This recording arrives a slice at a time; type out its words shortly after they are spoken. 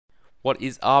What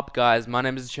is up, guys? My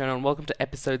name is Jonah, and welcome to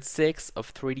episode 6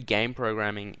 of 3D game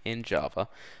programming in Java.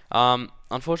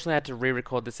 Unfortunately, I had to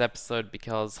re-record this episode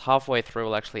because halfway through,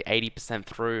 well, actually 80%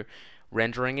 through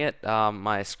rendering it,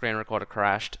 my screen recorder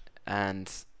crashed, and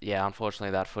yeah,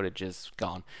 unfortunately, that footage is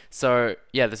gone. So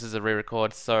yeah, this is a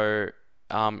re-record. So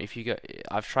if you go,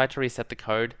 I've tried to reset the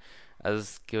code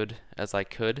as good as I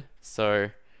could.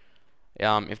 So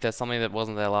if there's something that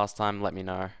wasn't there last time, let me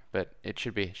know. But it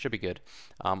should be good.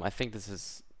 I think this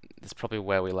is probably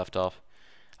where we left off.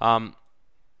 Um,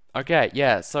 okay,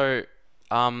 yeah. So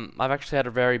I've actually had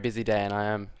a very busy day, and I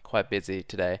am quite busy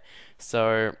today.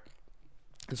 So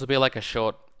this will be like a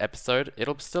short episode.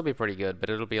 It'll still be pretty good, but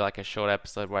it'll be like a short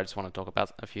episode where I just want to talk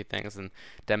about a few things and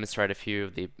demonstrate a few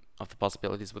of the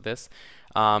possibilities with this.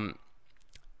 Um,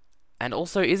 and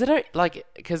also, is it like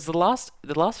because the last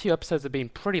few episodes have been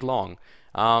pretty long.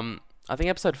 I think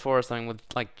episode 4 is something with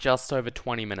like just over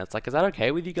 20 minutes. Like, is that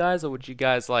okay with you guys, or would you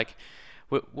guys like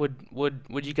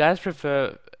would you guys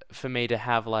prefer for me to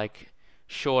have like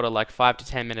shorter, like 5 to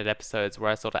 10 minute episodes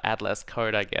where I sort of add less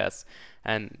code, I guess,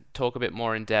 and talk a bit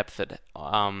more in depth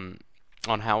on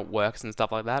how it works and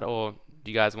stuff like that, or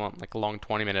do you guys want like long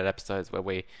 20-minute episodes where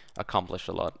we accomplish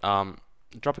a lot?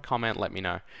 Drop a comment, let me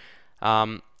know.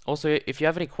 Also, if you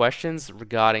have any questions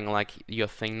regarding like your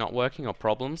thing not working or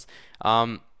problems,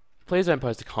 please don't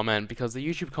post a comment because the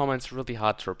YouTube comment's really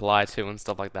hard to reply to and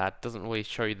stuff like that. It doesn't really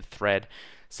show you the thread.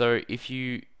 So if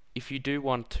you do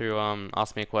want to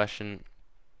ask me a question,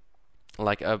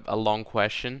 like a long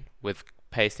question with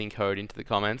pasting code into the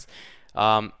comments,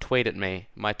 tweet at me.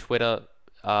 My Twitter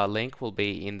link will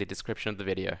be in the description of the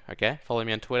video. Okay, follow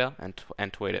me on Twitter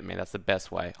and tweet at me. That's the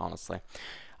best way, honestly.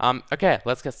 Okay,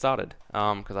 let's get started.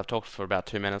 Because I've talked for about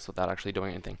 2 minutes without actually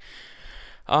doing anything.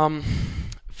 Um,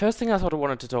 First thing I sort of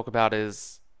wanted to talk about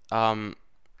is, oh,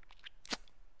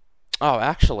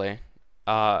 actually,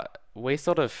 we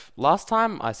sort of last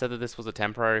time I said that this was a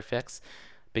temporary fix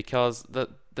because the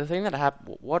thing that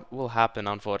what will happen,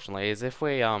 unfortunately, is if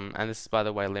we and this is by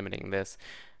the way limiting this,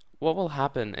 what will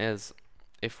happen is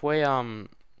if we don't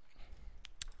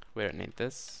need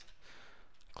this,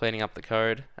 cleaning up the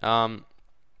code.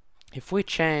 If we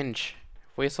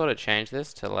sort of change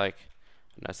this to like,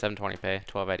 no, 720p,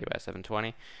 1280 by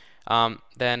 720,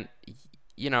 then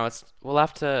you know we'll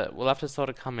have to sort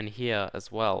of come in here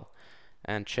as well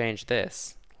and change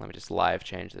this. Let me just live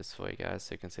change this for you guys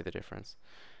so you can see the difference.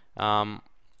 You know,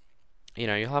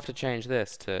 you'll have to change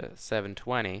this to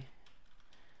 720,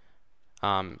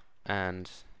 and you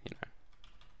know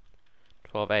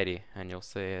 1280, and you'll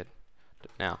see it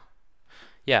now.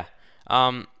 Yeah.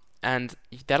 And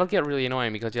that'll get really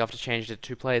annoying because you'll have to change it to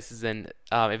two places, and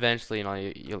eventually, you know,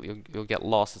 you'll get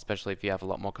lost, especially if you have a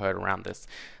lot more code around this.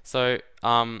 So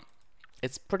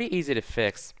it's pretty easy to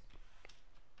fix.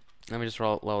 Let me just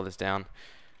lower this down.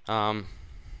 I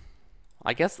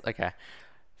guess okay.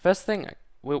 First thing,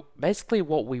 basically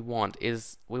what we want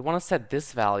is we want to set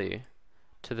this value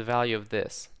to the value of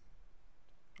this,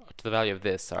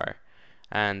 sorry,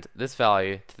 and this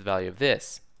value to the value of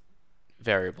this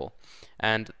variable.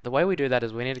 And the way we do that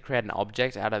is we need to create an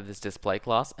object out of this display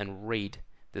class and read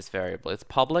this variable. It's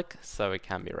public, so it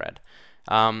can be read.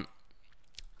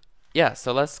 Yeah,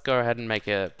 so let's go ahead and make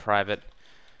a private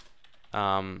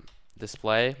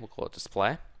display. We'll call it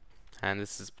display. And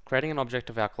this is creating an object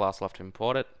of our class. We'll have to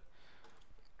import it.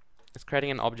 It's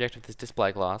creating an object of this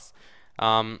display class.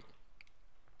 And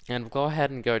we'll go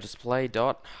ahead and go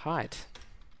display.height.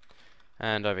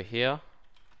 And over here,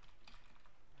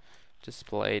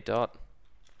 display.width.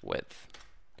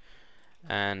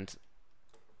 And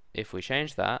if we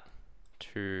change that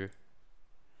to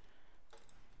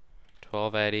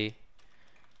 1280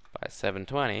 by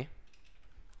 720,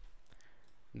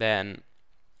 then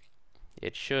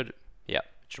it should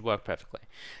work perfectly.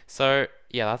 So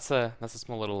yeah, that's a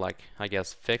small little, like, I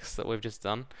guess, fix that we've just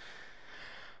done.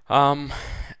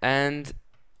 And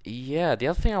yeah, the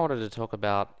other thing I wanted to talk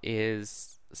about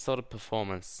is sort of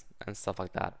performance and stuff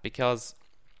like that, because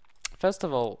first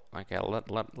of all, okay,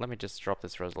 let me just drop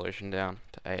this resolution down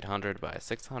to 800 by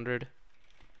 600.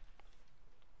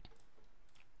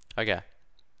 Okay,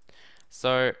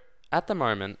 so at the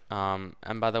moment,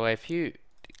 and by the way, if you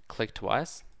click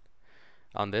twice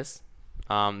on this,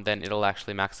 then it'll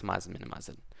actually maximize and minimize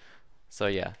it. So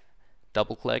yeah,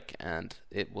 double click and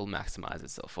it will maximize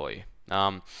itself for you.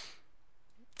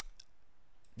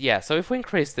 Yeah, so if we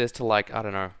increase this to, like, I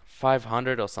don't know,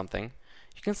 500 or something,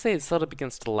 you can see it sort of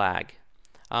begins to lag.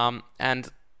 And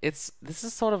this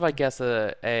is sort of, I guess,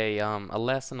 a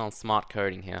lesson on smart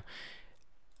coding here.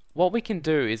 What we can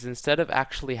do is, instead of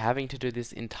actually having to do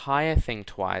this entire thing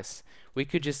twice, we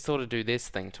could just sort of do this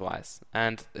thing twice,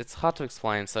 and it's hard to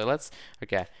explain. So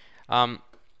okay.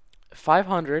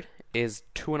 500 is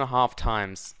 2.5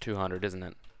 times 200, isn't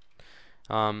it?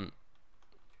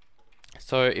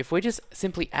 So if we just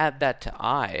simply add that to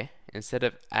I, instead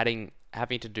of having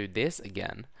to do this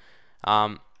again,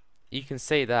 you can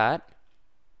see that,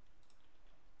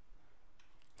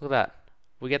 look at that,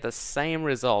 we get the same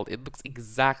result. It looks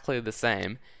exactly the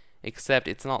same, except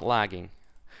it's not lagging.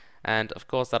 And of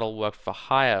course that'll work for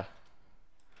higher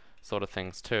sort of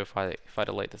things too, if I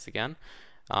delete this again.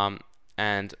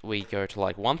 And we go to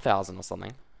like 1000 or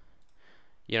something.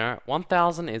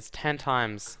 1000 is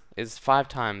 5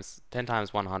 times 10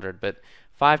 times 100, but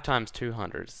 5 times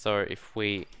 200. So if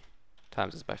we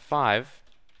times this by 5,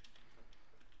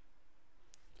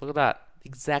 look at that,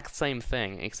 exact same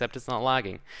thing, except it's not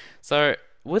lagging. So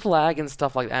with lag and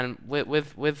stuff like that, and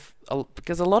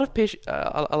because a lot of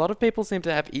people seem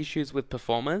to have issues with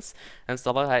performance and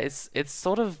stuff like that. It's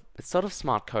sort of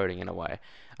smart coding in a way.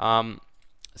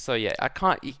 So yeah,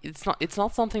 it's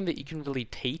not something that you can really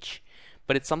teach,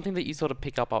 but it's something that you sort of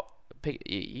pick up.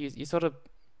 You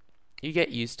get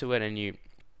used to it, and you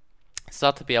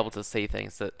start to be able to see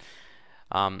things that,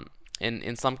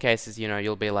 in some cases,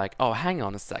 you'll be like, oh, hang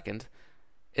on a second,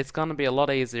 it's gonna be a lot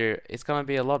easier. It's gonna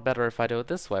be a lot better if I do it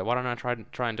this way. Why don't I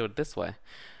try and do it this way?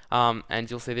 And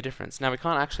you'll see the difference. Now we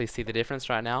can't actually see the difference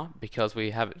right now because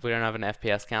we don't have an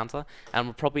FPS counter, and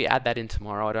we'll probably add that in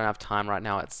tomorrow. I don't have time right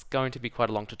now. It's going to be quite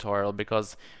a long tutorial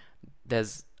because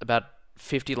there's about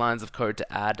 50 lines of code to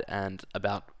add and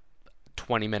about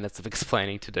 20 minutes of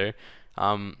explaining to do.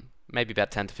 Maybe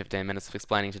about 10 to 15 minutes of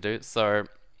explaining to do. So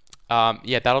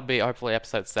yeah, that'll be hopefully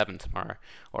episode 7 tomorrow,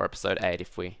 or episode 8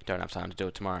 if we don't have time to do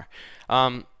it tomorrow.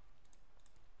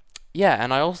 Yeah,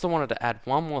 and I also wanted to add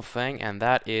one more thing, and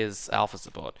that is alpha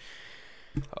support,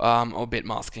 or bit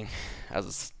masking, as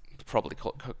it's probably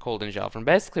called in Java. And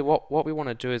basically, what we want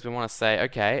to do is we want to say,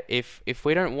 okay, if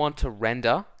we don't want to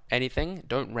render anything,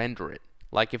 don't render it.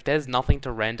 Like if there's nothing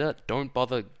to render, don't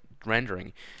bother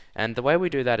rendering. And the way we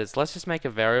do that is, let's just make a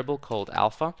variable called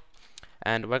alpha,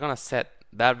 and we're gonna set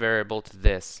that variable to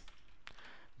this,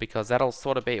 because that'll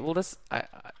sort of be, well,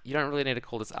 you don't really need to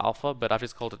call this alpha, but I've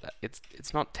just called it,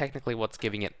 it's not technically what's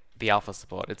giving it the alpha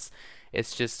support.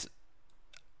 It's just,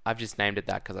 I've just named it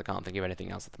that because I can't think of anything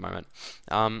else at the moment.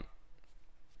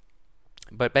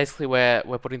 But basically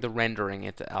we're putting the rendering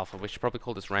into alpha. We should probably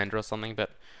call this render or something, but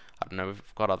I don't know,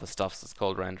 we've got other stuff that's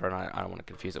called render, and I don't want to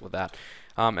confuse it with that.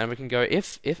 And we can go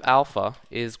if alpha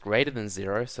is greater than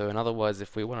 0, so in other words,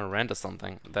 if we want to render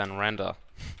something, then render.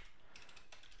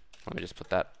 Let me just put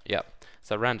that, yeah.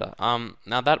 So render.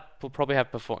 Now that will probably have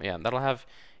that'll have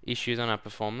issues on our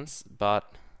performance,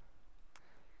 but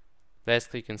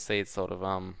basically you can see it's sort of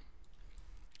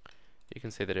you can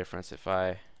see the difference if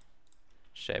I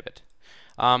shape it.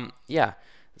 Yeah.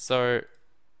 So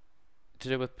to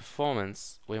do with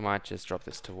performance, we might just drop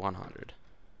this to 100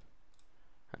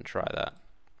 and try that.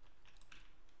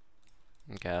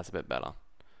 Okay, that's a bit better.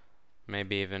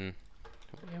 Maybe even,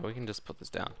 yeah, we can just put this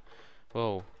down.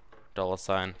 Whoa,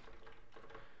 $sign.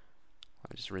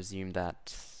 Let me just resume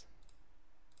that.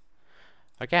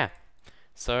 Okay,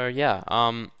 so yeah,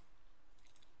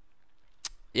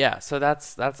 yeah, so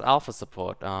that's alpha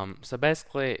support. So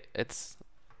basically,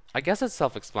 I guess it's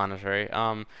self-explanatory.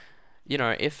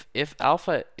 If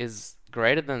alpha is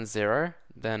greater than 0,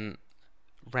 then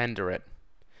render it.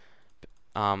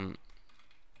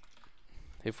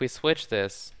 If we switch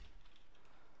this,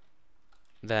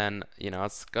 then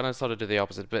it's gonna sort of do the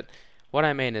opposite. But what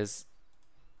I mean is,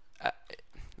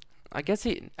 I guess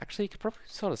you could probably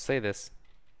sort of see this.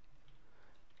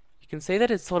 You can see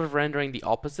that it's sort of rendering the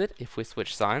opposite if we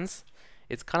switch signs.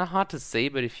 It's kind of hard to see,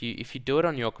 but if you do it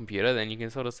on your computer, then you can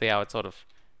sort of see how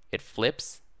it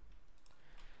flips.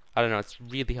 I don't know, it's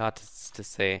really hard to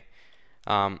see.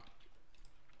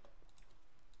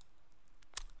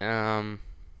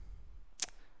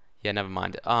 Yeah, never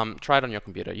mind. Try it on your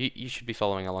computer. You should be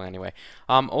following along anyway.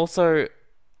 Also,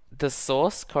 the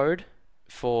source code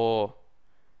for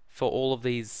all of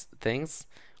these things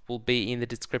will be in the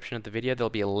description of the video. There'll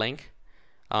be a link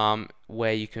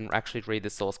where you can actually read the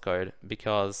source code,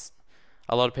 because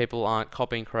a lot of people aren't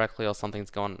copying correctly, or something's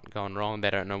going wrong. They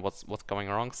don't know what's going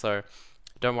wrong. So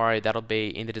don't worry, that'll be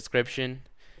in the description.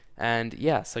 And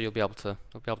yeah, so you'll be able to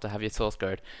have your source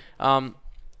code.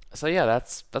 So yeah,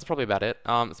 that's probably about it.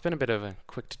 It's been a bit of a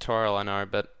quick tutorial, I know,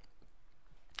 but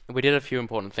we did a few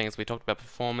important things. We talked about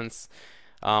performance.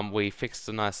 We fixed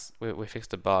we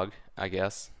fixed a bug, I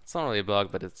guess. It's not really a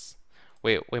bug, but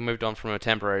we moved on from a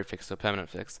temporary fix to a permanent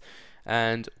fix,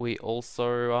 and we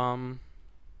also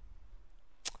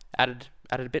added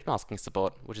added bit masking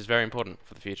support, which is very important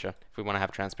for the future if we want to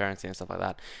have transparency and stuff like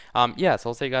that. Yeah, so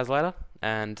I'll see you guys later,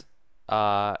 and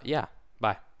yeah,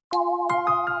 bye.